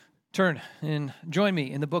Turn and join me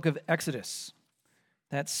in the book of Exodus,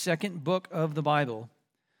 that second book of the Bible.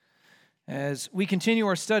 As we continue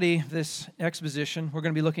our study of this exposition, we're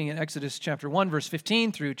going to be looking at Exodus chapter 1, verse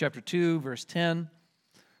 15 through chapter 2, verse 10.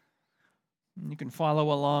 You can follow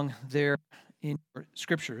along there in your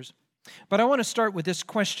scriptures. But I want to start with this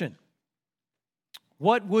question.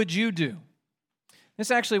 What would you do? This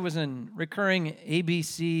actually was a recurring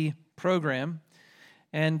ABC program,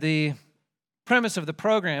 and the premise of the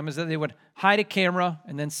program is that they would hide a camera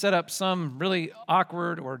and then set up some really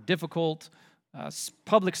awkward or difficult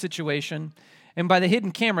public situation, and by the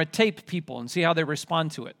hidden camera, tape people and see how they respond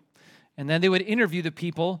to it. And then they would interview the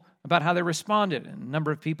people about how they responded. And a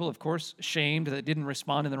number of people, of course, ashamed that didn't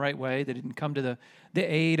respond in the right way. They didn't come to the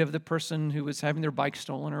aid of the person who was having their bike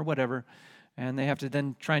stolen or whatever. And they have to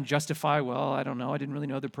then try and justify, well, I don't know, I didn't really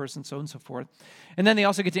know the person, so on and so forth. And then they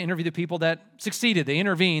also get to interview the people that succeeded. They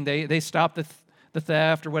intervened. They stopped the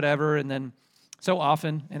theft or whatever. And then so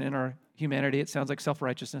often, and in our humanity, it sounds like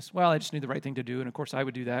self-righteousness. Well, I just knew the right thing to do, and of course I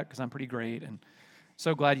would do that because I'm pretty great. And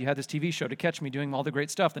so glad you had this TV show to catch me doing all the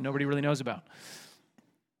great stuff that nobody really knows about.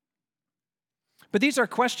 But these are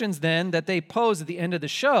questions then that they pose at the end of the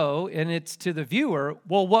show, and it's to the viewer,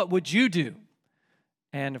 well, what would you do?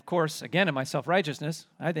 And of course, again, in my self-righteousness,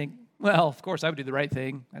 I think, well, of course I would do the right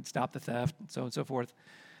thing. I'd stop the theft, and so on and so forth.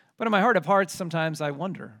 But in my heart of hearts, sometimes I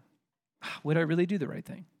wonder, would I really do the right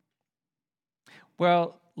thing?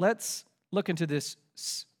 Well, let's look into this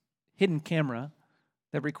hidden camera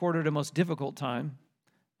that recorded a most difficult time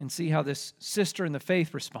and see how this sister in the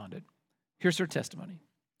faith responded. Here's her testimony.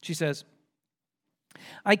 She says,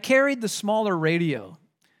 I carried the smaller radio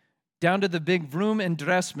down to the big Vroom and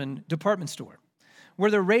Dressman department store where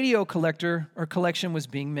the radio collection was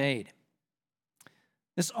being made.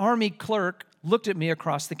 This army clerk looked at me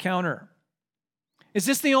across the counter. Is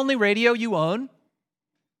this the only radio you own?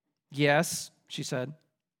 Yes, she said.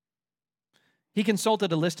 He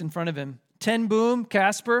consulted a list in front of him. Ten Boom,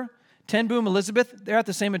 Casper, Ten Boom, Elizabeth, they're at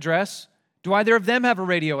the same address. Do either of them have a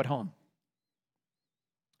radio at home?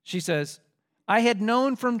 She says, I had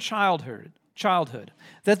known from childhood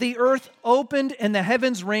that the earth opened and the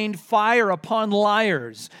heavens rained fire upon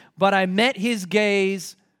liars, but I met his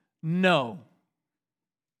gaze, no.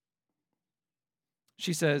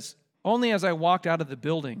 She says, only as I walked out of the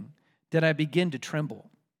building did I begin to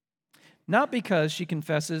tremble. Not because, she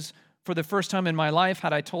confesses, for the first time in my life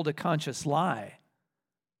had I told a conscious lie,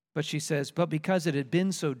 but she says, but because it had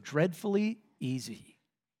been so dreadfully easy,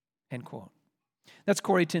 end quote. That's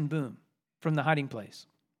Corrie ten Boom from The Hiding Place.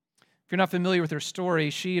 If you're not familiar with her story,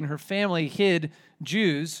 she and her family hid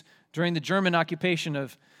Jews during the German occupation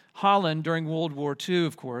of Holland during World War II,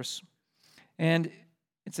 of course. And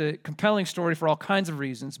it's a compelling story for all kinds of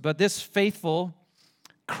reasons, but this faithful,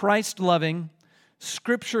 Christ-loving,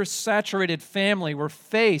 Scripture-saturated family were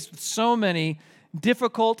faced with so many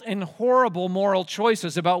difficult and horrible moral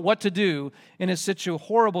choices about what to do in a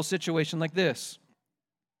horrible situation like this.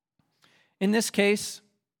 In this case,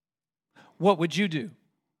 what would you do?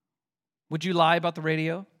 Would you lie about the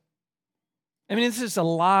radio? I mean, this is a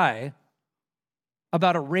lie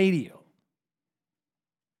about a radio.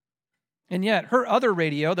 And yet, her other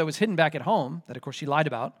radio that was hidden back at home, that of course she lied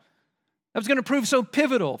about, that was going to prove so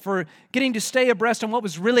pivotal for getting to stay abreast on what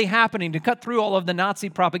was really happening, to cut through all of the Nazi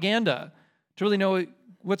propaganda, to really know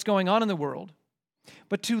what's going on in the world.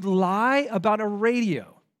 But to lie about a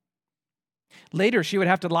radio. Later, she would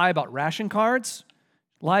have to lie about ration cards,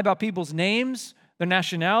 lie about people's names, their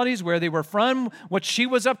nationalities, where they were from, what she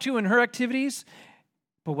was up to in her activities.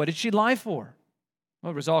 But what did she lie for?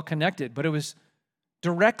 Well, it was all connected, but it was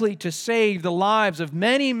directly to save the lives of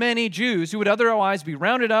many, many Jews who would otherwise be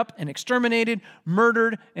rounded up and exterminated,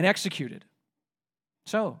 murdered, and executed.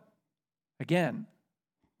 So, again,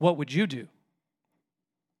 what would you do?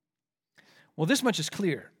 Well, this much is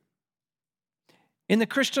clear. In the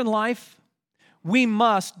Christian life, we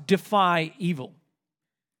must defy evil.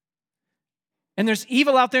 And there's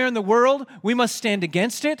evil out there in the world. We must stand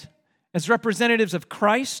against it as representatives of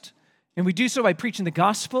Christ, and we do so by preaching the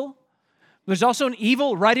gospel. There's also an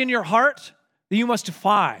evil right in your heart that you must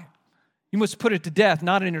defy. You must put it to death,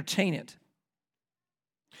 not entertain it.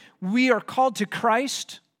 We are called to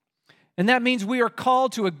Christ, and that means we are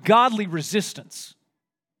called to a godly resistance.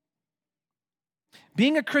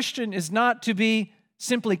 Being a Christian is not to be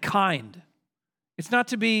simply kind. It's not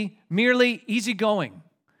to be merely easygoing.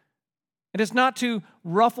 It is not to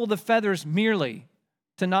ruffle the feathers merely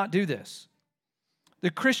to not do this. The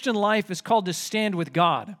Christian life is called to stand with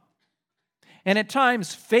God. And at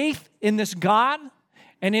times, faith in this God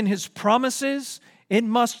and in His promises, it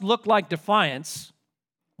must look like defiance.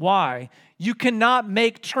 Why? You cannot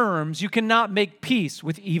make terms, you cannot make peace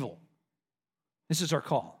with evil. This is our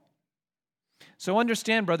call. So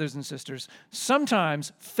understand, brothers and sisters,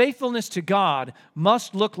 sometimes faithfulness to God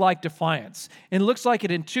must look like defiance. And it looks like it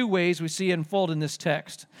in two ways we see unfold in this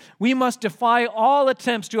text. We must defy all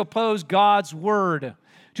attempts to oppose God's word,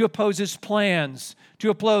 to oppose his plans, to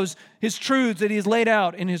oppose his truths that he has laid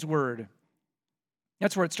out in his word.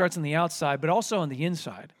 That's where it starts on the outside, but also on the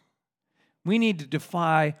inside. We need to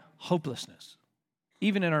defy hopelessness,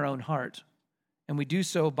 even in our own heart. And we do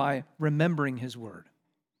so by remembering his word.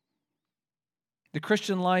 The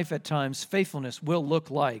Christian life at times, faithfulness will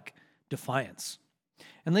look like defiance.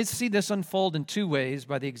 And let's see this unfold in two ways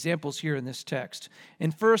by the examples here in this text.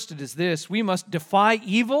 And first, it is this: we must defy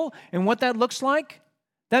evil. And what that looks like,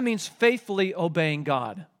 that means faithfully obeying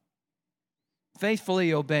God.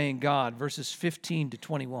 Faithfully obeying God, verses 15 to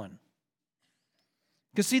 21.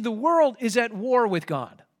 Because see, the world is at war with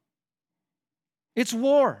God. It's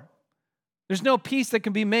war. There's no peace that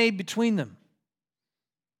can be made between them.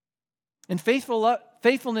 And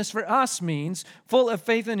faithfulness for us means, full of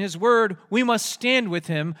faith in his word, we must stand with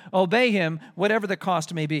him, obey him, whatever the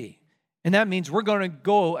cost may be. And that means we're going to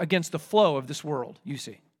go against the flow of this world, you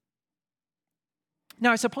see.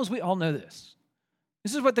 Now, I suppose we all know this.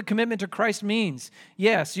 This is what the commitment to Christ means.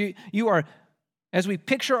 Yes, you are, as we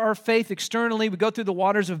picture our faith externally, we go through the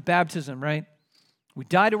waters of baptism, right? We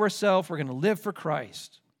die to ourselves, we're going to live for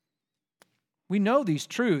Christ. We know these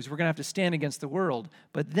truths, we're going to have to stand against the world.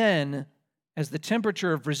 But then, as the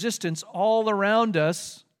temperature of resistance all around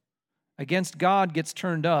us against God gets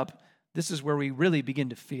turned up, this is where we really begin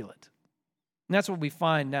to feel it. And that's what we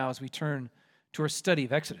find now as we turn to our study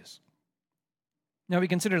of Exodus. Now, we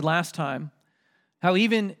considered last time how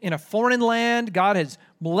even in a foreign land, God has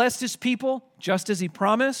blessed his people just as he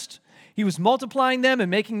promised. He was multiplying them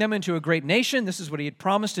and making them into a great nation. This is what he had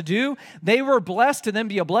promised to do. They were blessed to then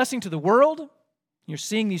be a blessing to the world. You're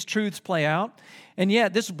seeing these truths play out. And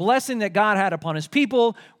yet, this blessing that God had upon his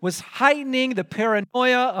people was heightening the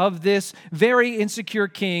paranoia of this very insecure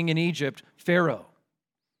king in Egypt, Pharaoh.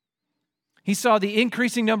 He saw the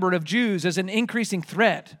increasing number of Jews as an increasing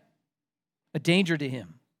threat, a danger to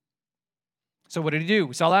him. So what did he do?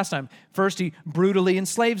 We saw last time. First, he brutally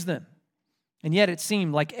enslaves them. And yet it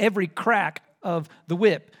seemed like every crack of the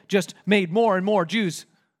whip just made more and more Jews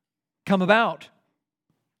come about.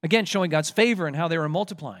 Again, showing God's favor and how they were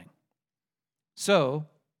multiplying. So,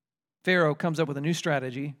 Pharaoh comes up with a new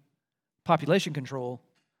strategy, population control,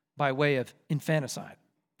 by way of infanticide.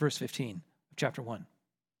 Verse 15 of chapter 1.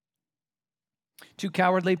 Too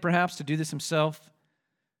cowardly, perhaps, to do this himself,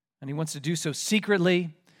 and he wants to do so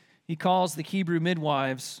secretly. He calls the Hebrew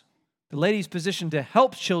midwives, the ladies positioned to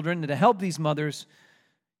help children and to help these mothers,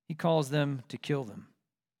 he calls them to kill them.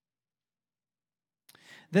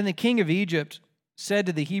 Then the king of Egypt said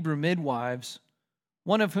to the Hebrew midwives,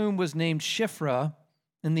 one of whom was named Shiphrah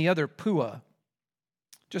and the other Puah.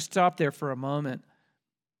 Just stop there for a moment.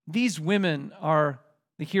 These women are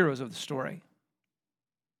the heroes of the story.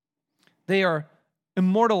 They are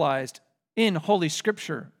immortalized in Holy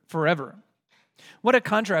Scripture forever. What a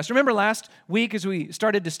contrast. Remember last week as we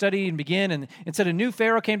started to study and begin, and it said a new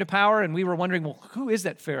Pharaoh came to power, and we were wondering, well, who is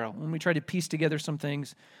that Pharaoh? When we tried to piece together some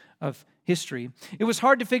things of history. It was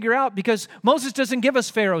hard to figure out because Moses doesn't give us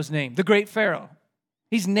Pharaoh's name, the great Pharaoh.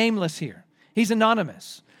 He's nameless here. He's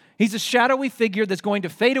anonymous. He's a shadowy figure that's going to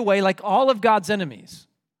fade away like all of God's enemies,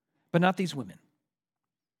 but not these women.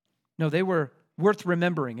 No, they were worth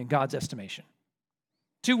remembering in God's estimation.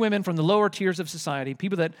 Two women from the lower tiers of society,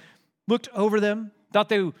 people that looked over them, thought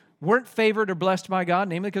they weren't favored or blessed by God,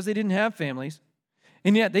 namely because they didn't have families.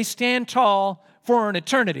 And yet they stand tall for an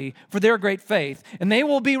eternity for their great faith. And they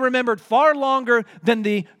will be remembered far longer than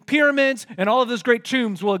the pyramids and all of those great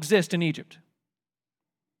tombs will exist in Egypt.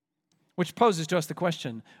 Which poses to us the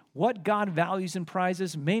question, what God values and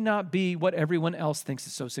prizes may not be what everyone else thinks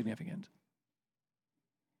is so significant.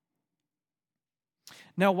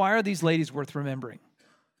 Now, why are these ladies worth remembering?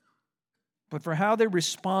 But for how they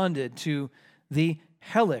responded to the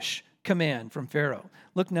hellish command from Pharaoh.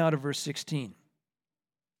 Look now to verse 16.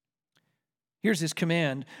 Here's his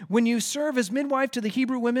command. When you serve as midwife to the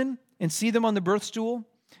Hebrew women and see them on the birth stool,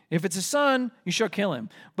 if it's a son, you shall kill him.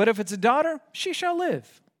 But if it's a daughter, she shall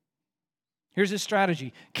live. Here's his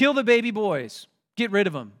strategy. Kill the baby boys. Get rid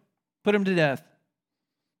of them. Put them to death.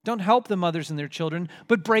 Don't help the mothers and their children,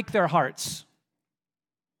 but break their hearts.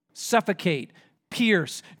 Suffocate.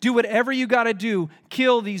 Pierce. Do whatever you got to do.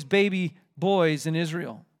 Kill these baby boys in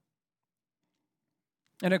Israel.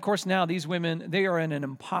 And of course now these women, they are in an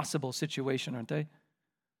impossible situation, aren't they?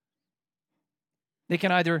 They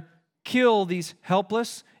can either kill these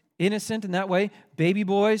helpless, innocent in that way, baby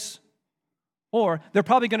boys, or they're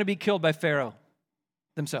probably going to be killed by Pharaoh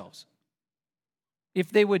themselves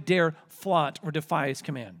if they would dare flaunt or defy his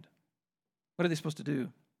command. What are they supposed to do?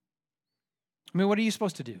 I mean, what are you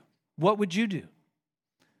supposed to do? What would you do?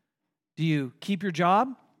 Do you keep your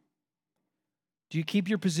job? Do you keep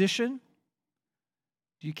your position?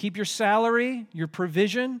 Do you keep your salary, your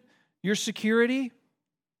provision, your security?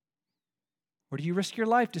 Or do you risk your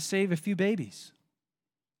life to save a few babies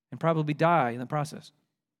and probably die in the process?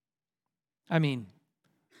 I mean,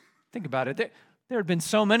 think about it. There have been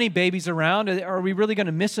so many babies around. Are we really going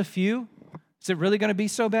to miss a few? Is it really going to be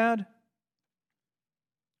so bad?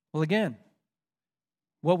 Well, again,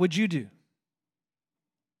 what would you do?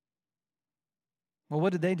 Well,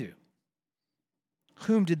 what did they do?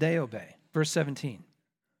 Whom did they obey? Verse 17.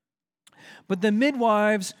 But the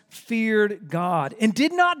midwives feared God and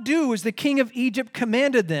did not do as the king of Egypt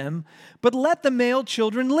commanded them, but let the male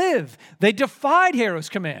children live. They defied Pharaoh's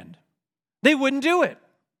command. They wouldn't do it.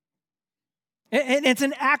 And it's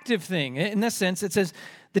an active thing. In this sense,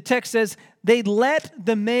 the text says, they let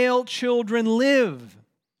the male children live.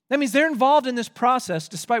 That means they're involved in this process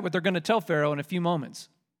despite what they're going to tell Pharaoh in a few moments.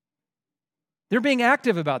 They're being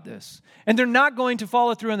active about this. And they're not going to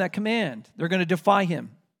follow through on that command. They're going to defy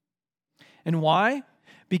him. And why?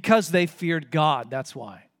 Because they feared God. That's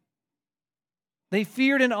why. They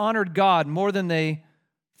feared and honored God more than they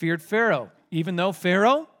feared Pharaoh. Even though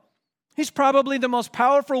Pharaoh, he's probably the most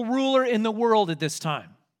powerful ruler in the world at this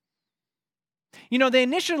time. You know, they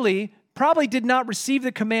initially probably did not receive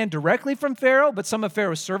the command directly from Pharaoh, but some of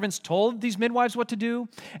Pharaoh's servants told these midwives what to do.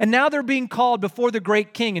 And now they're being called before the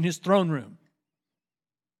great king in his throne room.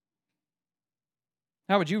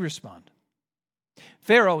 How would you respond?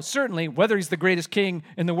 Pharaoh, certainly, whether he's the greatest king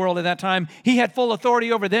in the world at that time, he had full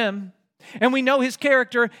authority over them. And we know his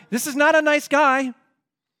character. This is not a nice guy.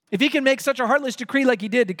 If he can make such a heartless decree like he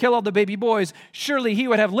did to kill all the baby boys, surely he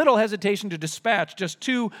would have little hesitation to dispatch just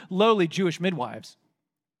 2 lowly Jewish midwives.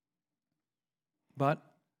 But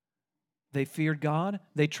they feared God.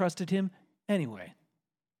 They trusted him anyway.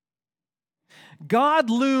 God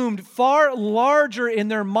loomed far larger in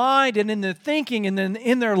their mind and in their thinking and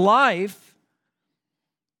in their life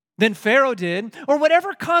than Pharaoh did, or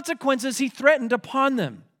whatever consequences he threatened upon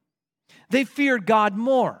them. They feared God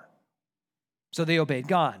more, so they obeyed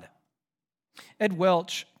God. Ed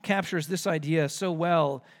Welch captures this idea so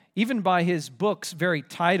well, even by his book's very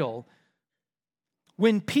title,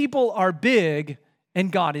 When People Are Big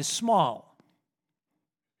and God is Small.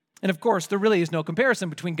 And of course, there really is no comparison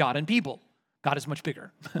between God and people. God is much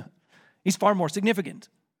bigger. He's far more significant.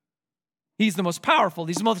 He's the most powerful.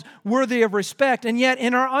 He's the most worthy of respect. And yet,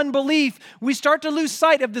 in our unbelief, we start to lose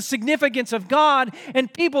sight of the significance of God,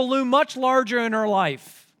 and people loom much larger in our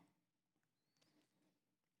life.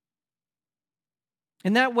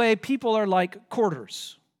 In that way, people are like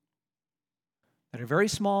quarters that are very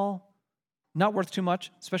small, not worth too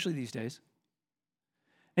much, especially these days.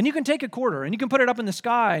 And you can take a quarter, and you can put it up in the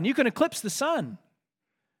sky, and you can eclipse the sun.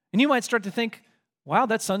 And you might start to think, wow,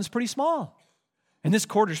 that sun's pretty small. And this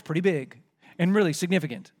quarter's pretty big and really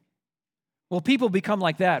significant. Well, people become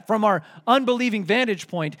like that. From our unbelieving vantage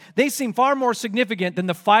point, they seem far more significant than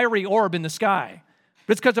the fiery orb in the sky.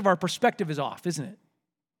 But it's because of our perspective is off, isn't it?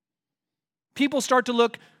 People start to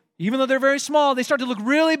look, even though they're very small, they start to look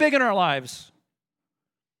really big in our lives.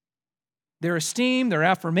 Their esteem, their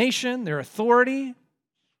affirmation, their authority.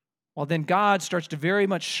 Well, then God starts to very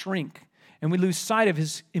much shrink, and we lose sight of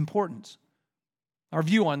his importance. Our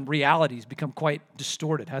view on reality has become quite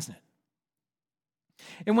distorted, hasn't it?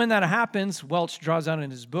 And when that happens, Welch draws out in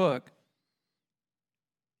his book,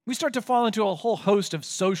 we start to fall into a whole host of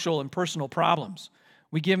social and personal problems.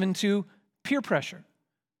 We give into peer pressure,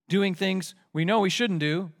 doing things we know we shouldn't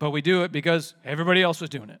do, but we do it because everybody else was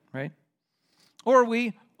doing it, right? Or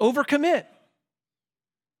we overcommit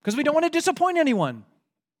because we don't want to disappoint anyone.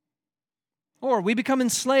 Or we become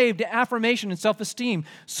enslaved to affirmation and self-esteem,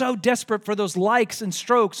 so desperate for those likes and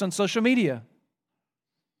strokes on social media.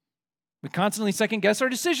 We constantly second-guess our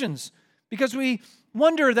decisions because we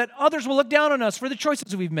wonder that others will look down on us for the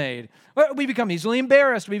choices we've made. We become easily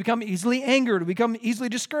embarrassed. We become easily angered. We become easily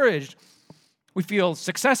discouraged. We feel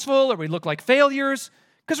successful or we look like failures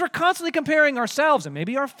because we're constantly comparing ourselves and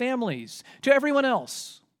maybe our families to everyone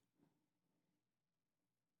else.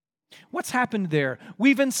 What's happened there?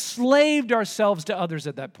 We've enslaved ourselves to others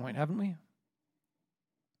at that point, haven't we?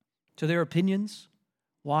 To their opinions.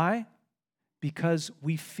 Why? Because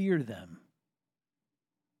we fear them.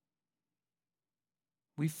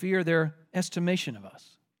 We fear their estimation of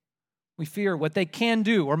us. We fear what they can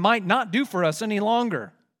do or might not do for us any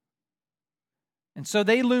longer. And so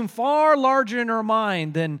they loom far larger in our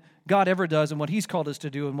mind than God ever does and what He's called us to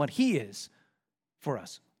do and what He is for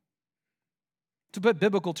us. To put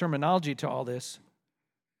biblical terminology to all this,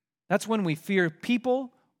 that's when we fear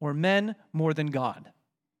people or men more than God.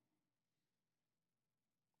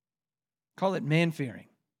 Call it man-fearing,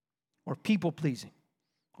 or people-pleasing,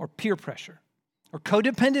 or peer pressure, or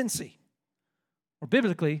codependency, or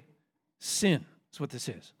biblically, sin is what this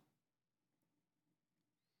is.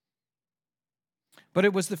 But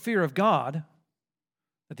it was the fear of God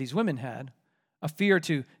that these women had, a fear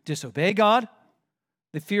to disobey God,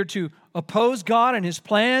 they feared to oppose God and His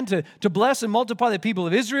plan to bless and multiply the people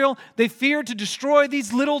of Israel. They feared to destroy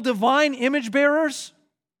these little divine image bearers.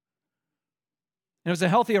 And it was a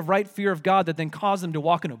healthy, right fear of God that then caused them to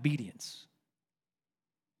walk in obedience.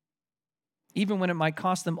 Even when it might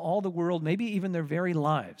cost them all the world, maybe even their very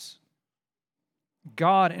lives.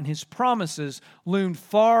 God and His promises loomed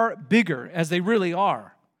far bigger, as they really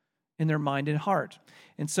are, in their mind and heart.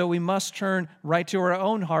 And so we must turn right to our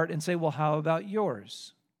own heart and say, well, how about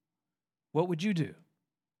yours? What would you do?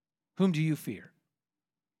 Whom do you fear?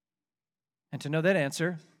 And to know that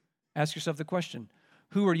answer, ask yourself the question,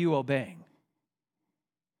 who are you obeying?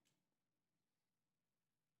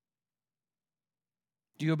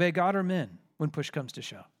 Do you obey God or men when push comes to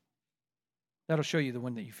shove? That'll show you the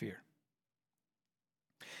one that you fear.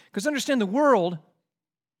 Because understand, the world,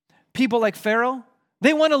 people like Pharaoh,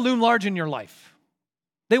 they want to loom large in your life.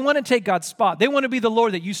 They want to take God's spot. They want to be the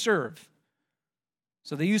Lord that you serve.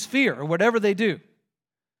 So they use fear, or whatever they do,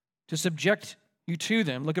 to subject you to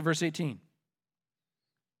them. Look at verse 18.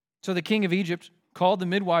 So the king of Egypt called the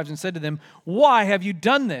midwives and said to them, "Why have you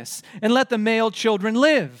done this? And let the male children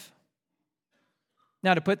live."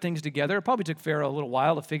 Now, to put things together, it probably took Pharaoh a little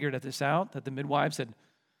while to figure this out, that the midwives had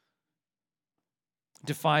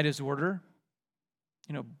defied his order.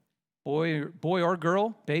 You know, boy or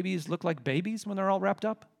girl, babies look like babies when they're all wrapped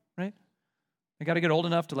up, right? They got to get old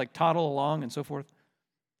enough to like toddle along and so forth.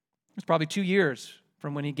 It's probably 2 years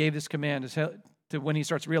from when he gave this command to when he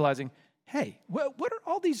starts realizing, hey, what are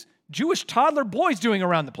all these Jewish toddler boys doing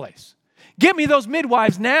around the place? Get me those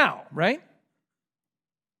midwives now, right?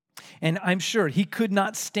 And I'm sure he could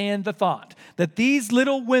not stand the thought that these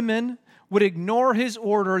little women would ignore his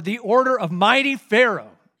order, the order of mighty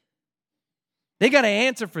Pharaoh. They got to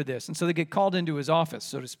answer for this, and so they get called into his office,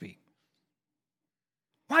 so to speak.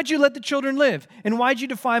 Why'd you let the children live? And why'd you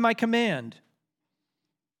defy my command?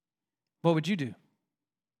 What would you do?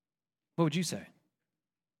 What would you say?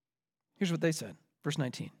 Here's what they said, verse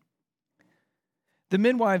 19. The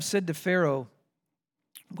midwives said to Pharaoh,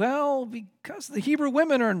 well, because the Hebrew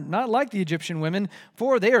women are not like the Egyptian women,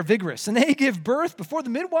 for they are vigorous, and they give birth before the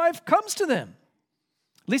midwife comes to them.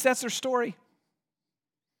 At least that's their story.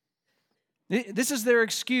 This is their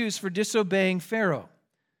excuse for disobeying Pharaoh.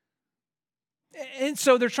 And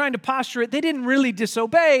so they're trying to posture it. They didn't really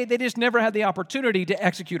disobey. They just never had the opportunity to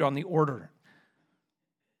execute on the order.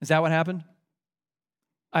 Is that what happened?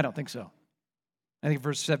 I don't think so. I think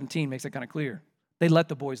verse 17 makes that kind of clear. They let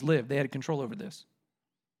the boys live. They had control over this.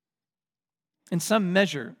 In some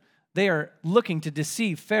measure, they are looking to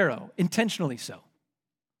deceive Pharaoh, intentionally so.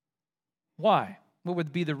 Why? What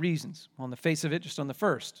would be the reasons? Well, on the face of it, just on the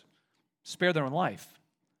first, spare their own life.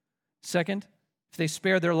 Second, if they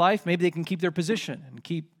spare their life, maybe they can keep their position and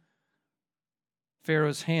keep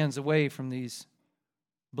Pharaoh's hands away from these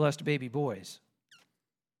blessed baby boys.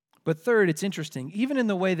 But third, it's interesting, even in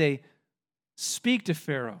the way they speak to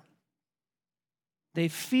Pharaoh, they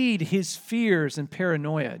feed his fears and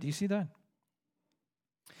paranoia. Do you see that?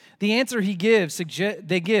 The answer they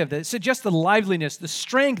give that suggests the liveliness, the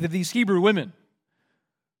strength of these Hebrew women.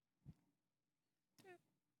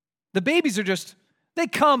 The babies they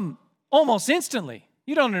come almost instantly.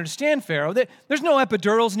 You don't understand, Pharaoh. There's no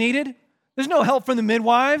epidurals needed. There's no help from the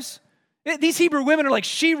midwives. These Hebrew women are like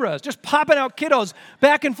She-Ras, just popping out kiddos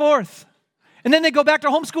back and forth. And then they go back to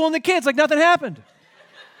homeschooling the kids like nothing happened.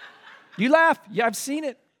 You laugh. Yeah, I've seen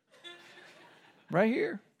it. Right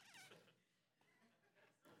here.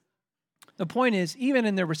 The point is, even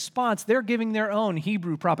in their response, they're giving their own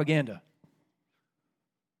Hebrew propaganda.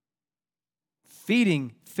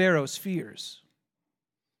 Feeding Pharaoh's fears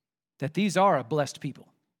that these are a blessed people.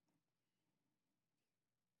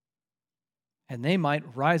 And they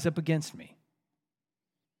might rise up against me.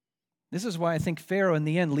 This is why I think Pharaoh in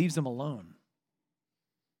the end leaves them alone.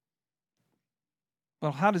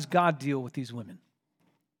 Well, how does God deal with these women?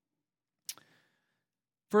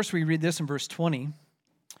 First, we read this in verse 20.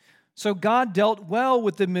 So God dealt well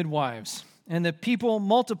with the midwives, and the people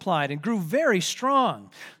multiplied and grew very strong.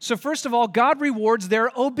 So first of all, God rewards their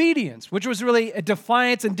obedience, which was really a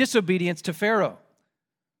defiance and disobedience to Pharaoh.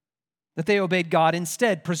 that they obeyed God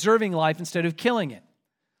instead, preserving life instead of killing it.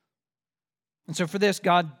 And so for this,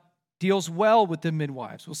 God deals well with the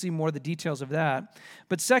midwives. We'll see more of the details of that.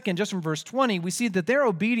 But second, just from verse 20, we see that their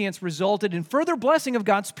obedience resulted in further blessing of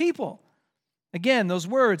God's people. Again, those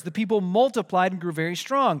words, the people multiplied and grew very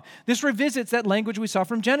strong. This revisits that language we saw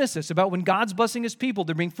from Genesis about when God's blessing his people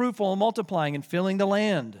to being fruitful and multiplying and filling the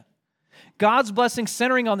land. God's blessing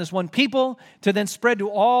centering on this one people to then spread to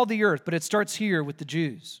all the earth, but it starts here with the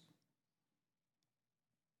Jews.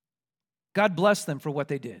 God blessed them for what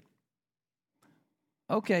they did.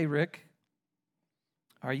 Okay, Rick,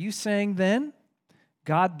 are you saying then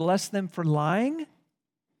God blessed them for lying?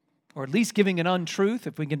 Or at least giving an untruth,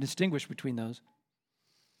 if we can distinguish between those?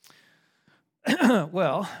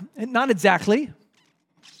 Well, not exactly.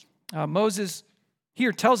 Moses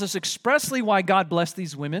here tells us expressly why God blessed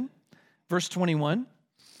these women. Verse 21,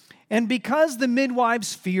 and because the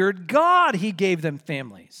midwives feared God, he gave them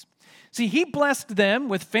families. See, he blessed them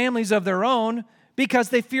with families of their own because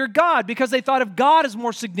they feared God, because they thought of God as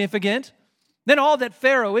more significant than all that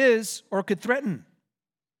Pharaoh is or could threaten,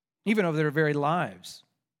 even over their very lives.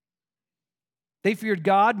 They feared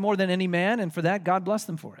God more than any man, and for that, God blessed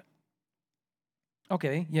them for it.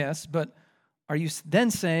 Okay, yes, but are you then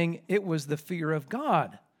saying it was the fear of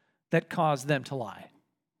God that caused them to lie?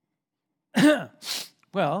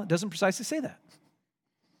 Well, it doesn't precisely say that.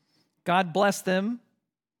 God blessed them,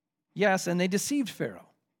 yes, and they deceived Pharaoh.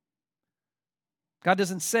 God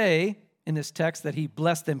doesn't say in this text that he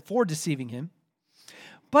blessed them for deceiving him.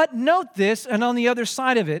 But note this, and on the other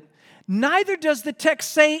side of it, neither does the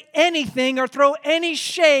text say anything or throw any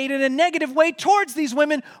shade in a negative way towards these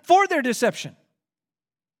women for their deception.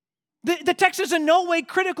 The text is in no way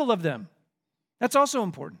critical of them. That's also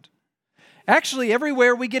important. Actually,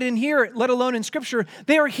 everywhere we get in here, let alone in Scripture,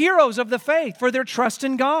 they are heroes of the faith for their trust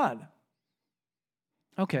in God.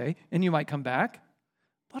 Okay, and you might come back,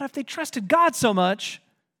 but if they trusted God so much,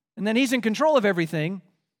 and then he's in control of everything,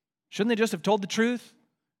 shouldn't they just have told the truth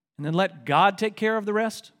and then let God take care of the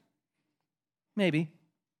rest? Maybe,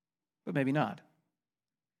 but maybe not.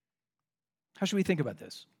 How should we think about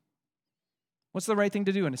this? What's the right thing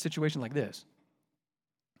to do in a situation like this?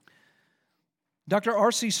 Dr.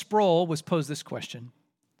 R.C. Sproul was posed this question,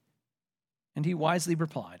 and he wisely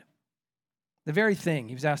replied. The very thing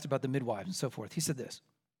he was asked about the midwives and so forth. He said this: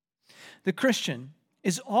 the Christian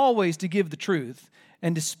is always to give the truth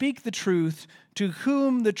and to speak the truth to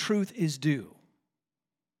whom the truth is due.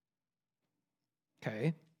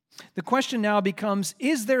 Okay. The question now becomes,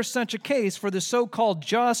 is there such a case for the so-called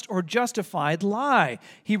just or justified lie?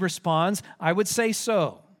 He responds, I would say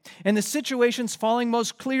so. And the situations falling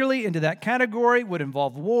most clearly into that category would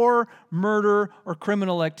involve war, murder, or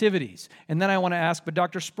criminal activities. And then I want to ask, but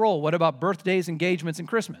Dr. Sproul, what about birthdays, engagements, and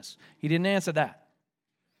Christmas? He didn't answer that.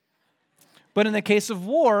 But in the case of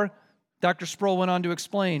war, Dr. Sproul went on to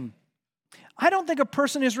explain, I don't think a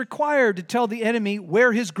person is required to tell the enemy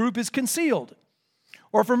where his group is concealed.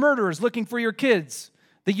 Or for murderers looking for your kids,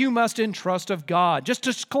 that you must entrust of God. Just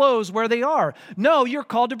disclose where they are. No, you're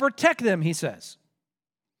called to protect them, he says.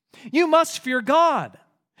 You must fear God,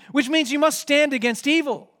 which means you must stand against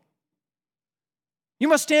evil. You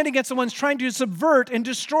must stand against the ones trying to subvert and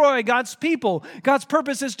destroy God's people. God's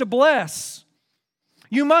purpose is to bless.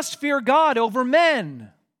 You must fear God over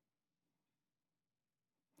men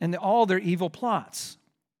and all their evil plots.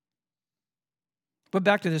 But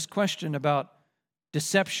back to this question about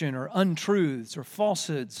deception or untruths or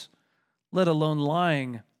falsehoods, let alone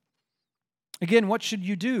lying. Again, what should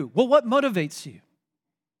you do? Well, what motivates you?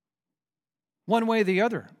 One way or the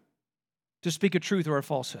other, to speak a truth or a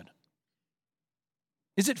falsehood.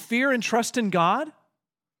 Is it fear and trust in God?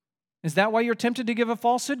 Is that why you're tempted to give a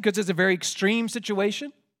falsehood? Because it's a very extreme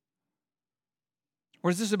situation?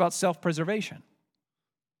 Or is this about self-preservation?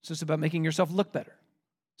 Is this about making yourself look better?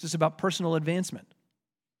 Is this about personal advancement?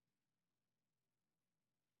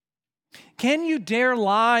 Can you dare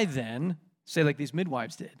lie then, say like these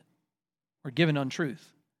midwives did, or give an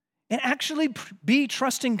untruth, and actually be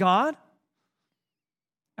trusting God?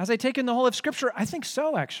 As I take in the whole of Scripture, I think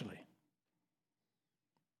so, actually.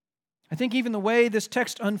 I think even the way this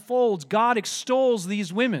text unfolds, God extols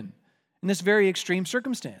these women in this very extreme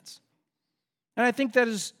circumstance. And I think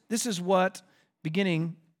this is what,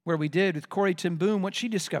 beginning where we did with Corrie ten Boom, what she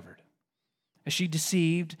discovered. As she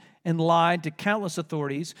deceived and lied to countless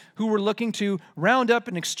authorities who were looking to round up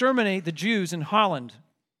and exterminate the Jews in Holland.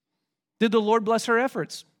 Did the Lord bless her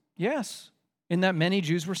efforts? Yes, in that many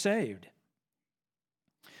Jews were saved.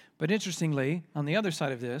 But interestingly, on the other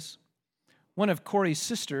side of this, one of Corrie's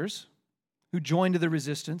sisters, who joined the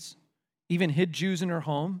resistance, even hid Jews in her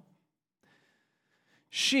home,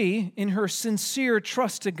 she, in her sincere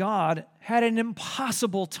trust to God, had an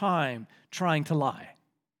impossible time trying to lie.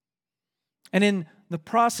 And in the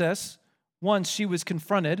process, once she was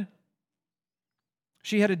confronted,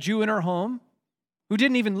 she had a Jew in her home who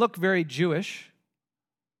didn't even look very Jewish,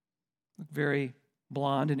 looked very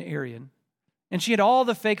blonde and Aryan. And she had all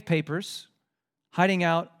the fake papers hiding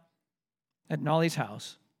out at Nolly's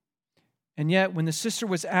house. And yet, when the sister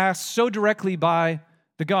was asked so directly by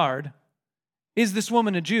the guard, "Is this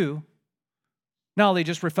woman a Jew?" Nolly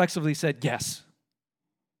just reflexively said, "Yes,"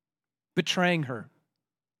 betraying her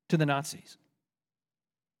to the Nazis,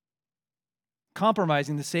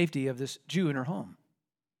 compromising the safety of this Jew in her home.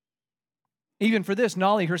 Even for this,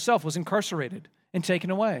 Nolly herself was incarcerated and taken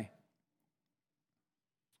away.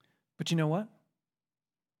 But you know what?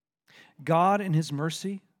 God, in His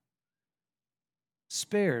mercy,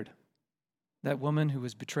 spared that woman who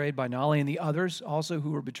was betrayed by Nolly and the others also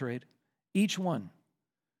who were betrayed. Each one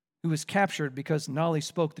who was captured because Nolly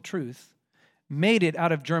spoke the truth made it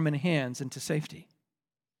out of German hands into safety.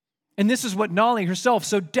 And this is what Nolly herself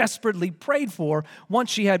so desperately prayed for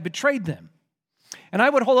once she had betrayed them. And I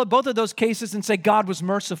would hold up both of those cases and say God was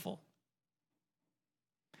merciful.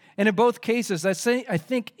 And in both cases, I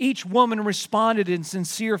think each woman responded in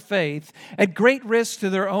sincere faith at great risk to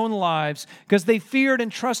their own lives because they feared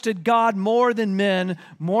and trusted God more than men,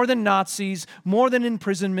 more than Nazis, more than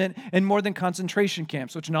imprisonment, and more than concentration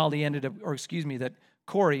camps, which that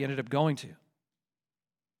Corrie ended up going to.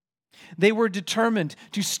 They were determined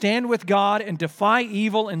to stand with God and defy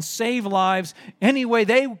evil and save lives any way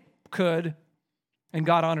they could, and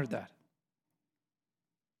God honored that.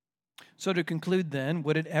 So to conclude then,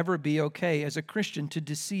 would it ever be okay as a Christian to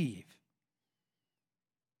deceive?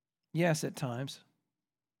 Yes, at times,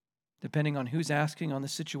 depending on who's asking, on the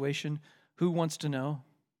situation, who wants to know.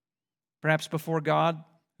 Perhaps before God,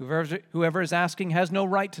 whoever is asking has no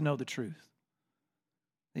right to know the truth.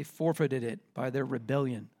 They forfeited it by their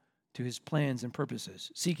rebellion to His plans and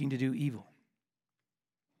purposes, seeking to do evil.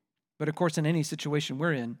 But of course, in any situation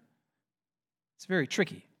we're in, it's very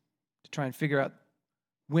tricky to try and figure out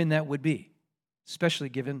when that would be, especially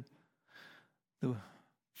given the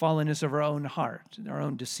fallenness of our own heart and our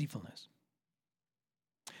own deceitfulness.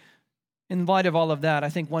 In light of all of that, I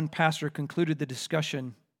think one pastor concluded the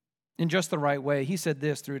discussion in just the right way. He said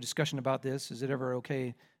this through a discussion about this: is it ever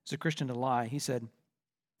okay as a Christian to lie? He said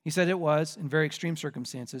it was in very extreme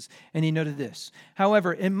circumstances, and he noted this: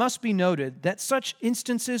 however, it must be noted that such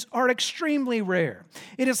instances are extremely rare.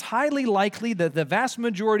 It is highly likely that the vast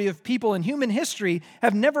majority of people in human history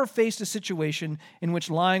have never faced a situation in which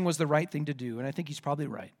lying was the right thing to do, and I think he's probably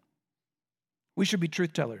right. We should be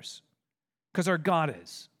truth tellers because our God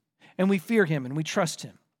is, and we fear Him and we trust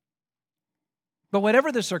Him. But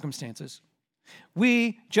whatever the circumstances,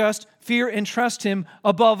 we just fear and trust Him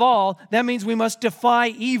above all. That means we must defy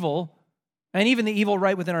evil, and even the evil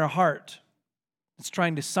right within our heart that's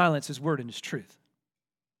trying to silence His word and His truth.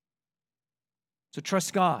 So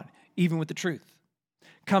trust God, even with the truth.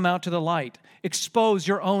 Come out to the light. Expose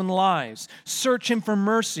your own lies. Search Him for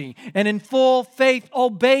mercy, and in full faith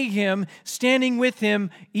obey Him, standing with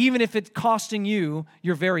Him, even if it's costing you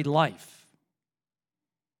your very life.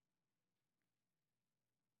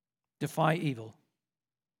 Defy evil.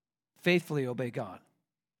 Faithfully obey God.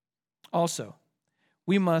 Also,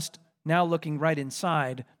 we must, now looking right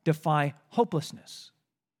inside, defy hopelessness.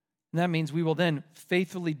 And that means we will then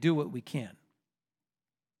faithfully do what we can.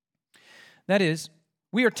 That is,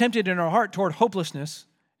 we are tempted in our heart toward hopelessness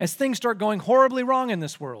as things start going horribly wrong in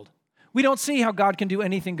this world. We don't see how God can do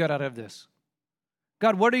anything good out of this.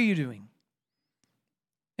 God, what are you doing?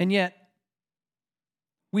 And yet,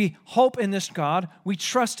 we hope in this God. We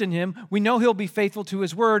trust in Him. We know He'll be faithful to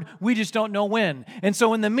His word. We just don't know when. And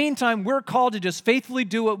so in the meantime, we're called to just faithfully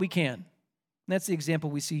do what we can. And that's the example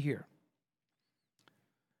we see here.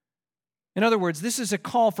 In other words, this is a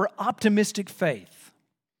call for optimistic faith.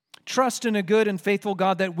 Trust in a good and faithful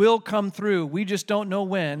God that will come through. We just don't know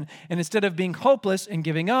when. And instead of being hopeless and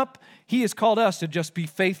giving up, He has called us to just be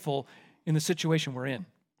faithful in the situation we're in.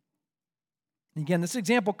 Again, this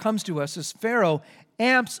example comes to us as Pharaoh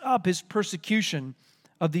amps up his persecution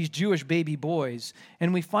of these Jewish baby boys,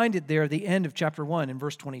 and we find it there at the end of chapter 1 in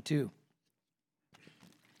verse 22.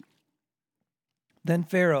 Then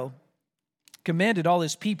Pharaoh commanded all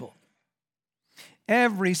his people,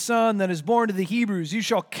 "Every son that is born to the Hebrews you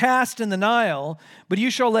shall cast in the Nile, but you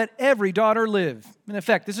shall let every daughter live." In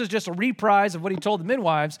effect, this is just a reprise of what he told the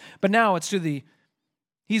midwives, but now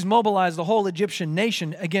he's mobilized the whole Egyptian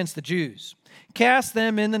nation against the Jews. Cast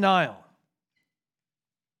them in the Nile.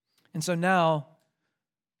 And so now,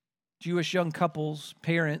 Jewish young couples,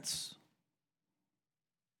 parents,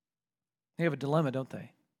 They have a dilemma, don't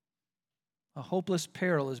they? A hopeless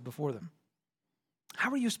peril is before them. How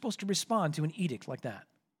are you supposed to respond to an edict like that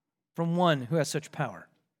from one who has such power?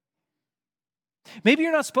 Maybe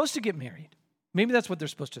you're not supposed to get married. Maybe that's what they're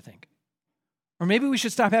supposed to think. Or maybe we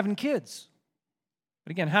should stop having kids. But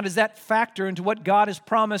again, how does that factor into what God has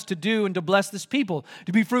promised to do and to bless this people,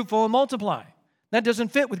 to be fruitful and multiply? That doesn't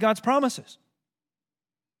fit with God's promises,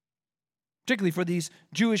 particularly for these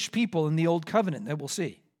Jewish people in the Old Covenant that we'll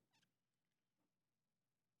see.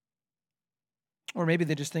 Or maybe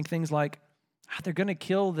they just think things like, they're going to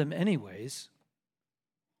kill them anyways.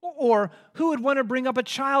 Or who would want to bring up a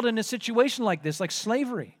child in a situation like this, like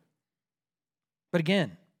slavery? But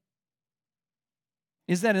again,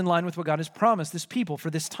 is that in line with what God has promised this people for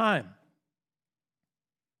this time?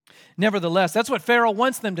 Nevertheless, that's what Pharaoh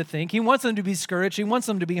wants them to think. He wants them to be discouraged. He wants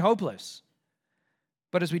them to be hopeless.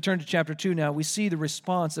 But as we turn to chapter 2 now, we see the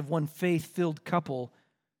response of one faith-filled couple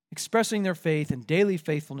expressing their faith and daily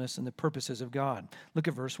faithfulness in the purposes of God. Look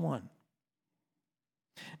at verse 1.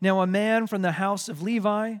 Now a man from the house of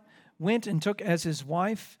Levi went and took as his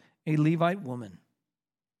wife a Levite woman.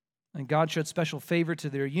 And God showed special favor to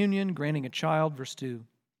their union, granting a child. Verse 2.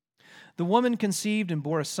 The woman conceived and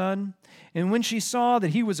bore a son, and when she saw that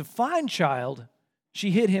he was a fine child,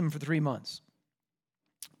 she hid him for 3 months.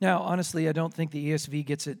 Now, honestly, I don't think the ESV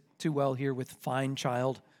gets it too well here with fine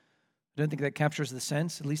child. I don't think that captures the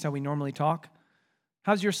sense, at least how we normally talk.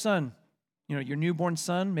 How's your son? Your newborn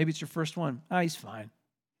son? Maybe it's your first one. He's fine.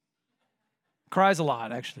 Cries a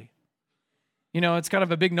lot, actually. It's kind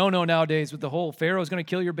of a big no-no nowadays with the whole Pharaoh's going to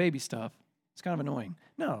kill your baby stuff. It's kind of annoying.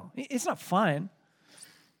 No, it's not fine.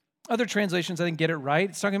 Other translations, I think, get it right.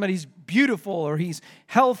 It's talking about he's beautiful or he's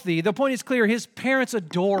healthy. The point is clear. His parents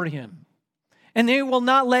adore him, and they will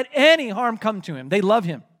not let any harm come to him. They love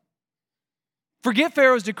him. Forget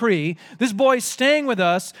Pharaoh's decree. This boy's staying with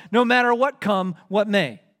us no matter what come, what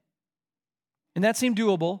may. And that seemed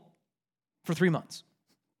doable for 3 months.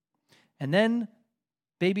 And then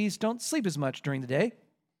babies don't sleep as much during the day,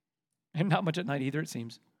 and not much at night either, it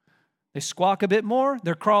seems. They squawk a bit more.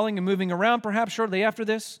 They're crawling and moving around perhaps shortly after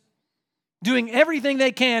this, doing everything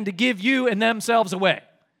they can to give you and themselves away.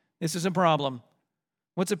 This is a problem.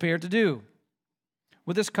 What's a parent to do?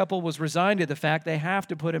 Well, this couple was resigned to the fact they have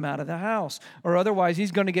to put him out of the house, or otherwise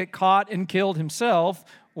he's going to get caught and killed himself,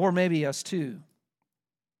 or maybe us too.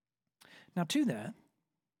 Now to that,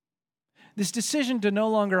 this decision to no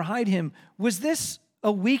longer hide him, was this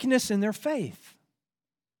a weakness in their faith?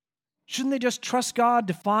 Shouldn't they just trust God,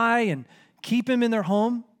 defy, and keep him in their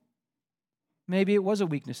home? Maybe it was a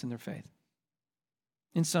weakness in their faith,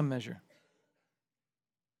 in some measure.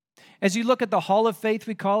 As you look at the hall of faith,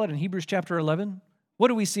 we call it, in Hebrews chapter 11, what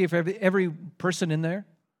do we see for every person in there?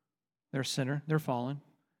 They're a sinner, they're fallen.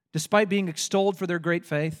 Despite being extolled for their great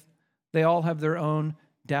faith, they all have their own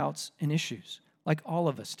doubts and issues, like all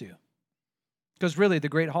of us do. Because really, the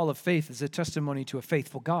great hall of faith is a testimony to a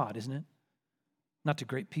faithful God, isn't it? Not to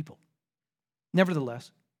great people. Nevertheless,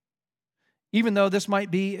 even though this might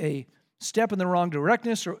be a step in the wrong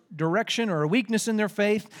direction or a weakness in their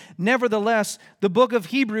faith, nevertheless, the book of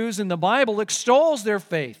Hebrews in the Bible extols their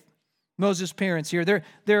faith. Moses' parents here,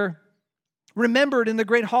 they're remembered in the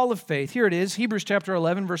great hall of faith. Here it is, Hebrews chapter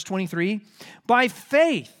 11, verse 23. By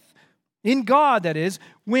faith, in God, that is,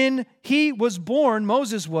 when he was born,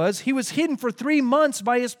 he was hidden for 3 months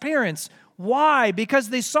by his parents. Why? Because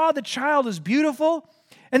they saw the child as beautiful,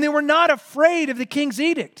 and they were not afraid of the king's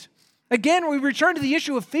edict. Again, we return to the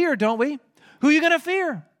issue of fear, don't we? Who are you going to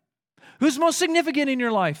fear? Who's most significant in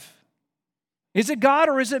your life? Is it God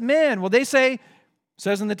or is it man? Well, they say,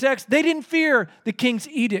 says in the text, they didn't fear the king's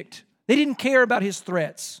edict. They didn't care about his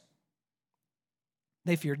threats.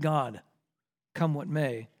 They feared God, come what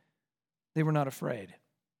may. They were not afraid.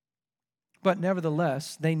 But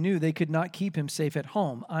nevertheless, they knew they could not keep him safe at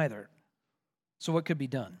home either. So what could be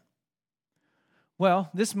done? Well,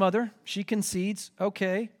 this mother, she concedes,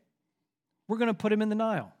 okay, we're going to put him in the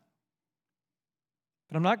Nile.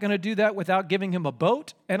 But I'm not going to do that without giving him a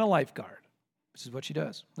boat and a lifeguard. This is what she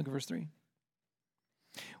does. Look at verse 3.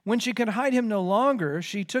 When she could hide him no longer,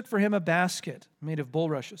 she took for him a basket made of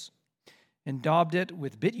bulrushes and daubed it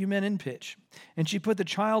with bitumen and pitch. And she put the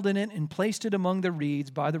child in it and placed it among the reeds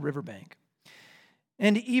by the riverbank.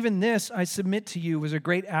 And even this, I submit to you, was a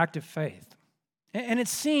great act of faith. And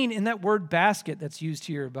it's seen in that word basket that's used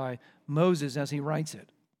here by Moses as he writes it.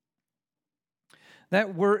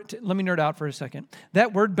 That word, let me nerd out for a second.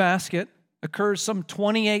 That word basket occurs some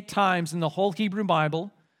 28 times in the whole Hebrew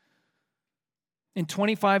Bible in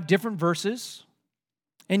 25 different verses.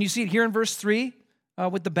 And you see it here in verse 3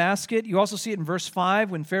 with the basket. You also see it in verse 5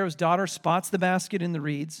 when Pharaoh's daughter spots the basket in the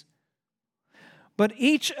reeds. But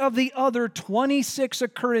each of the other 26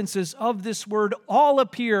 occurrences of this word all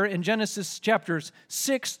appear in Genesis chapters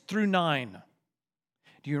 6 through 9.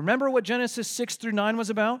 Do you remember what Genesis 6 through 9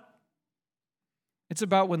 was about? It's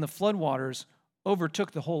about when the floodwaters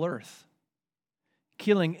overtook the whole earth,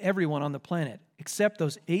 killing everyone on the planet, except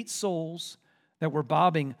those 8 souls that were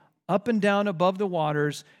bobbing up and down above the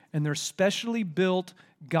waters in their specially built,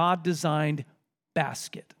 God-designed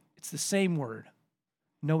basket. It's the same word,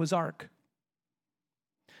 Noah's Ark.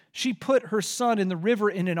 She put her son in the river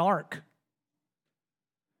in an ark.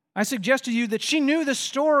 I suggest to you that she knew the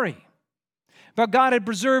story about God had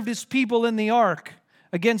preserved his people in the ark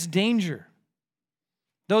against danger.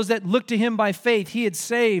 Those that looked to him by faith, he had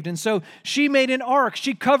saved. And so she made an ark.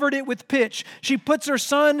 She covered it with pitch. She puts her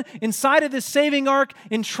son inside of this saving ark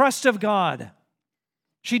in trust of God.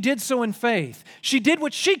 She did so in faith. She did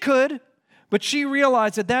what she could, but she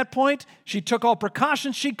realized at that point, she took all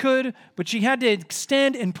precautions she could, but she had to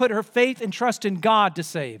extend and put her faith and trust in God to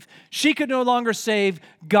save. She could no longer save.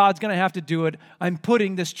 God's going to have to do it. I'm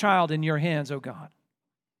putting this child in your hands, oh God.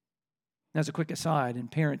 As a quick aside, in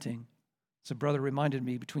parenting, as a brother reminded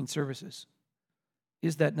me between services,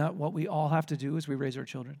 is that not what we all have to do as we raise our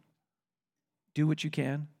children? Do what you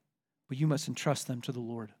can, but you must entrust them to the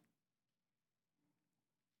Lord.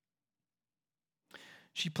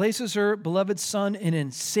 She places her beloved son in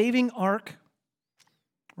a saving ark,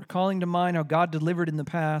 recalling to mind how God delivered in the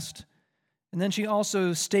past. And then she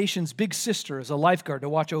also stations big sister as a lifeguard to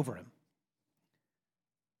watch over him.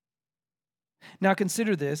 Now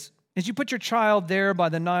consider this. As you put your child there by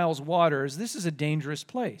the Nile's waters, this is a dangerous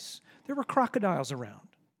place. There were crocodiles around.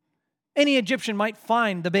 Any Egyptian might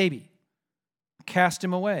find the baby, cast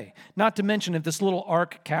him away. Not to mention if this little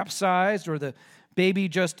ark capsized or the baby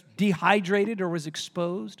just dehydrated or was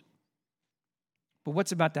exposed. But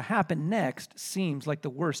what's about to happen next seems like the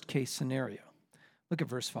worst case scenario. Look at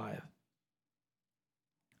verse 5.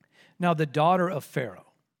 Now the daughter of Pharaoh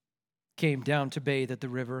came down to bathe at the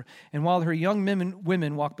river, and while her young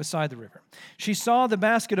women walked beside the river, she saw the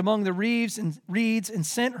basket among the reeds and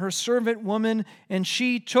sent her servant woman, and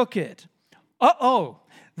she took it.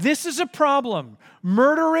 This is a problem.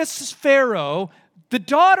 Murderous Pharaoh, the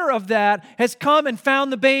daughter of that, has come and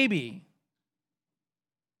found the baby.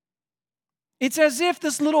 It's as if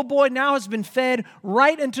this little boy now has been fed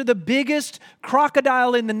right into the biggest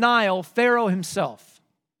crocodile in the Nile, Pharaoh himself.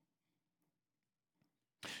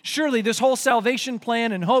 Surely this whole salvation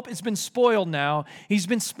plan and hope has been spoiled now. He's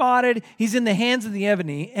been spotted. He's in the hands of the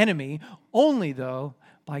enemy. Only, though,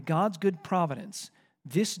 by God's good providence,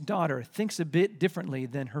 this daughter thinks a bit differently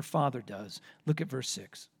than her father does. Look at verse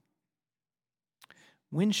 6.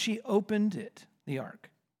 When she opened it, the ark,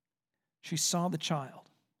 she saw the child.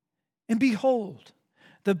 And behold,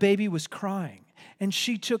 the baby was crying. And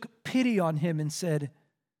she took pity on him and said,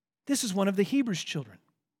 "This is one of the Hebrews' children."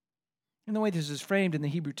 And the way this is framed in the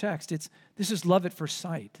Hebrew text, this is love at first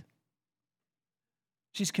sight.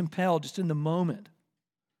 She's compelled just in the moment,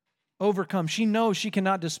 overcome. She knows she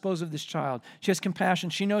cannot dispose of this child. She has compassion.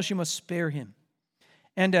 She knows she must spare him.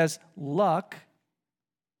 And as luck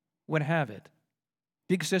would have it,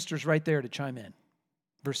 big sister's right there to chime in.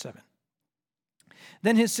 Verse 7.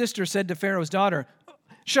 Then his sister said to Pharaoh's daughter,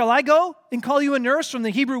 "Shall I go and call you a nurse from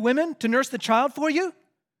the Hebrew women to nurse the child for you?"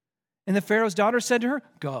 And the Pharaoh's daughter said to her,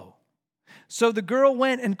 "Go." So the girl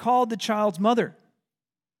went and called the child's mother.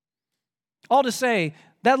 All to say,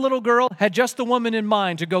 that little girl had just the woman in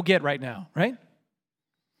mind to go get right now, right?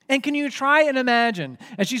 And can you try and imagine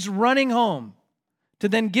as she's running home to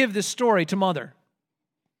then give this story to mother?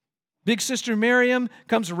 Big sister Miriam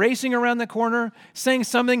comes racing around the corner saying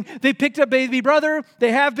something. They picked up baby brother.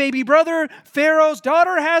 They have baby brother. Pharaoh's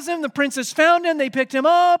daughter has him. The princess found him. They picked him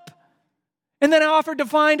up. And then I offered to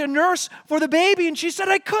find a nurse for the baby, and she said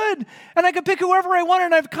I could. And I could pick whoever I wanted,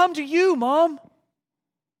 and I've come to you, Mom.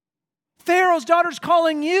 Pharaoh's daughter's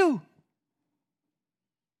calling you.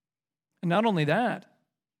 And not only that,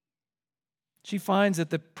 she finds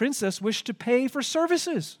that the princess wished to pay for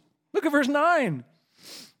services. Look at verse 9.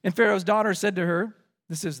 And Pharaoh's daughter said to her,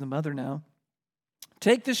 this is the mother now,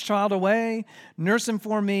 "Take this child away, nurse him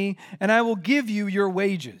for me, and I will give you your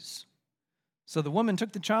wages." So the woman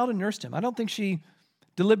took the child and nursed him. I don't think she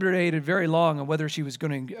deliberated very long on whether she was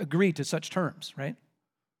going to agree to such terms, right?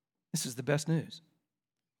 This is the best news.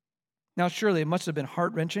 Now, surely it must have been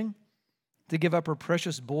heart-wrenching to give up her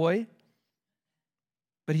precious boy,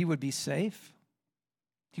 but he would be safe.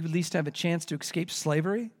 He would at least have a chance to escape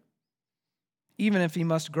slavery, even if he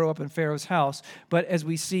must grow up in Pharaoh's house. But as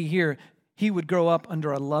we see here, he would grow up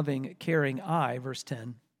under a loving, caring eye, verse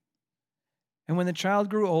 10. And when the child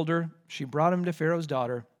grew older, she brought him to Pharaoh's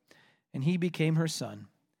daughter, and he became her son.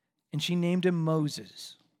 And she named him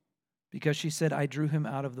Moses, because she said, I drew him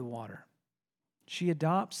out of the water.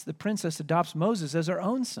 The princess adopts Moses as her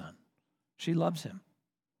own son. She loves him,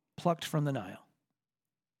 plucked from the Nile.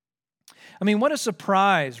 I mean, what a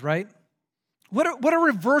surprise, right? What a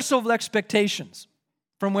reversal of expectations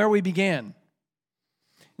from where we began.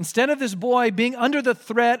 Instead of this boy being under the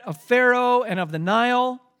threat of Pharaoh and of the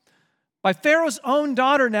Nile, by Pharaoh's own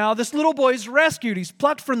daughter now, this little boy is rescued. He's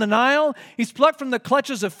plucked from the Nile. He's plucked from the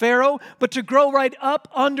clutches of Pharaoh, but to grow right up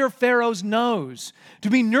under Pharaoh's nose,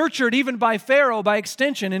 to be nurtured even by Pharaoh by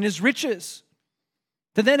extension in his riches.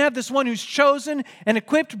 To then have this one who's chosen and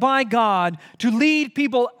equipped by God to lead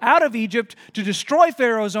people out of Egypt, to destroy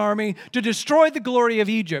Pharaoh's army, to destroy the glory of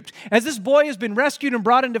Egypt. As this boy has been rescued and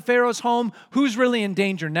brought into Pharaoh's home, who's really in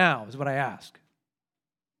danger now, is what I ask.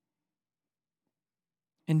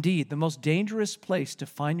 Indeed, the most dangerous place to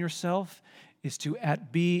find yourself is to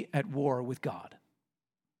be at war with God.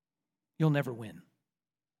 You'll never win.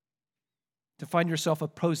 To find yourself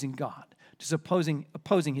opposing God, to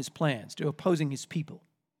opposing his plans, to opposing his people.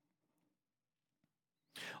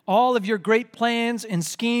 All of your great plans and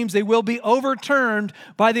schemes, they will be overturned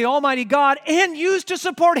by the Almighty God and used to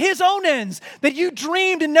support his own ends that you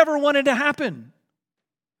dreamed and never wanted to happen,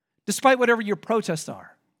 despite whatever your protests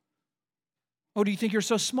are. Oh, do you think you're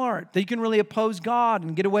so smart that you can really oppose God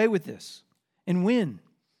and get away with this and win?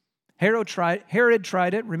 Herod tried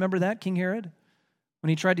it. Remember that, King Herod? When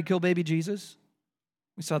he tried to kill baby Jesus?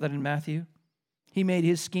 We saw that in Matthew. He made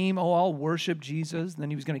his scheme, I'll worship Jesus, and then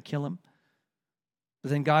he was going to kill him.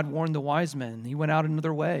 But then God warned the wise men. He went out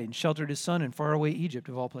another way and sheltered his son in faraway Egypt,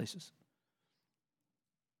 of all places.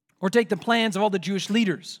 Or take the plans of all the Jewish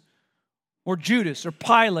leaders, or Judas, or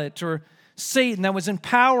Pilate, or Satan that was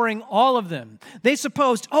empowering all of them. They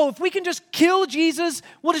supposed, if we can just kill Jesus,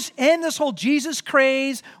 we'll just end this whole Jesus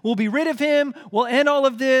craze. We'll be rid of him. We'll end all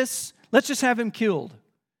of this. Let's just have him killed.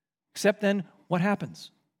 Except then, what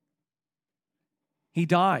happens? He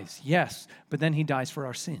dies, yes, but then he dies for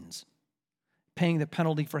our sins, paying the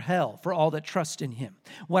penalty for hell for all that trust in him.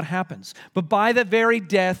 What happens? But by the very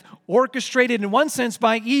death, orchestrated in one sense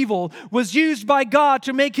by evil, was used by God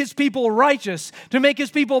to make his people righteous, to make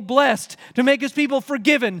his people blessed, to make his people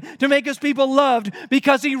forgiven, to make his people loved,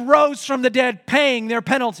 because he rose from the dead, paying their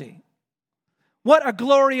penalty. What a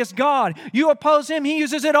glorious God. You oppose him, he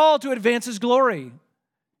uses it all to advance his glory.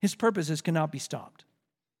 His purposes cannot be stopped.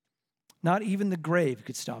 Not even the grave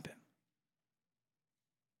could stop him.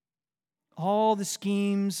 All the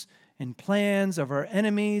schemes and plans of our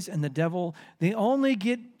enemies and the devil, they only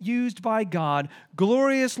get used by God,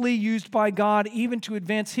 gloriously used by God, even to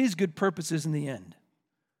advance his good purposes in the end.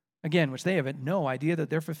 Again, which they have no idea that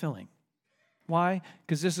they're fulfilling. Why?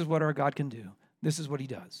 Because this is what our God can do. This is what he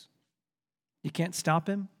does. You can't stop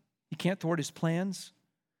him. You can't thwart his plans.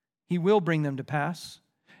 He will bring them to pass.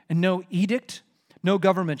 And no edict, no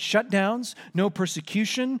government shutdowns, no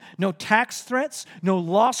persecution, no tax threats, no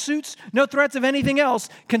lawsuits, no threats of anything else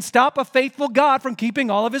can stop a faithful God from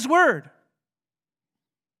keeping all of his word.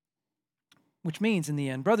 Which means, in the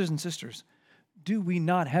end, brothers and sisters, do we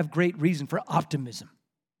not have great reason for optimism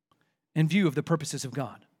in view of the purposes of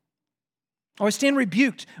God? I stand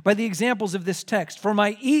rebuked by the examples of this text for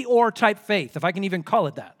my Eeyore type faith, if I can even call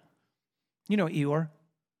it that. You know Eeyore.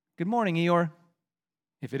 Good morning, Eeyore.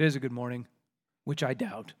 If it is a good morning, which I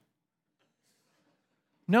doubt.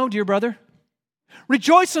 No, dear brother.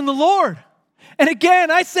 Rejoice in the Lord. And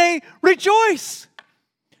again, I say, rejoice.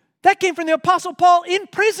 That came from the Apostle Paul in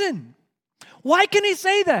prison. Why can he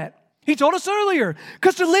say that? He told us earlier,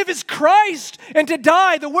 because to live is Christ, and to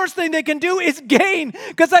die, the worst thing they can do is gain,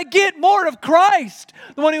 because I get more of Christ,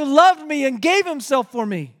 the one who loved me and gave himself for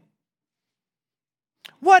me.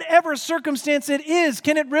 Whatever circumstance it is,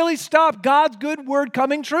 can it really stop God's good word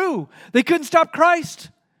coming true? They couldn't stop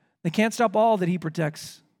Christ. They can't stop all that he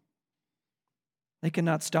protects. They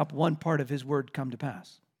cannot stop one part of his word come to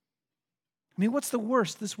pass. I mean, what's the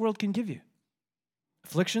worst this world can give you?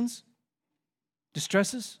 Afflictions?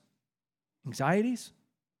 Distresses? Anxieties?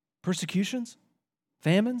 Persecutions?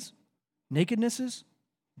 Famines? Nakednesses?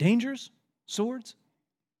 Dangers? Swords?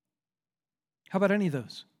 How about any of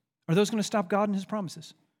those? Are those going to stop God and his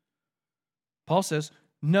promises? Paul says,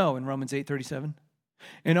 no, in Romans 8:37.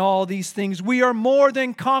 In all these things, we are more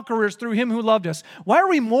than conquerors through him who loved us. Why are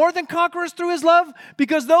we more than conquerors through his love?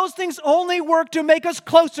 Because those things only work to make us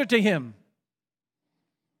closer to him.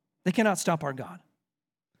 They cannot stop our God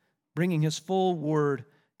bringing his full word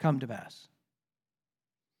come to pass.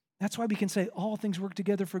 That's why we can say all things work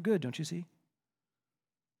together for good, don't you see?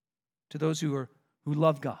 To those who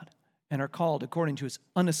love God and are called according to his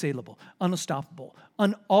unassailable, unstoppable,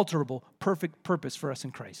 unalterable, perfect purpose for us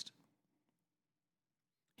in Christ.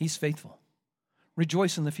 He's faithful.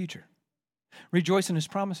 Rejoice in the future. Rejoice in his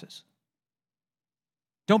promises.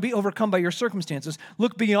 Don't be overcome by your circumstances.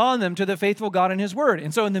 Look beyond them to the faithful God and his word.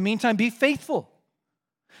 And so in the meantime, be faithful.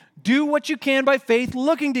 Do what you can by faith,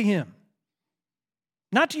 looking to him.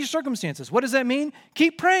 Not to your circumstances. What does that mean?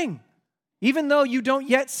 Keep praying, even though you don't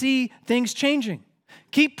yet see things changing.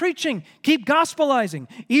 Keep preaching. Keep gospelizing,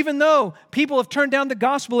 even though people have turned down the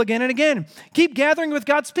gospel again and again. Keep gathering with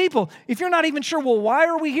God's people. If you're not even sure, well, why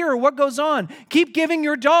are we here or what goes on? Keep giving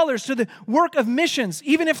your dollars to the work of missions,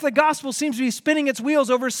 even if the gospel seems to be spinning its wheels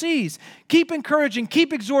overseas. Keep encouraging,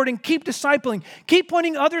 keep exhorting, keep discipling. Keep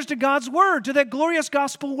pointing others to God's word, to that glorious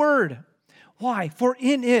gospel word. Why? For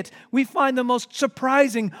in it we find the most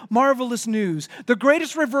surprising, marvelous news, the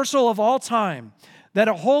greatest reversal of all time, that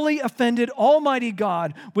a holy, offended, almighty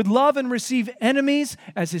God would love and receive enemies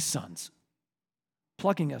as his sons,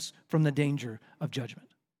 plucking us from the danger of judgment.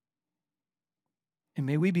 And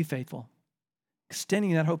may we be faithful,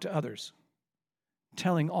 extending that hope to others,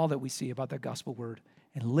 telling all that we see about that gospel word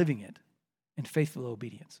and living it in faithful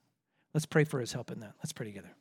obedience. Let's pray for his help in that. Let's pray together.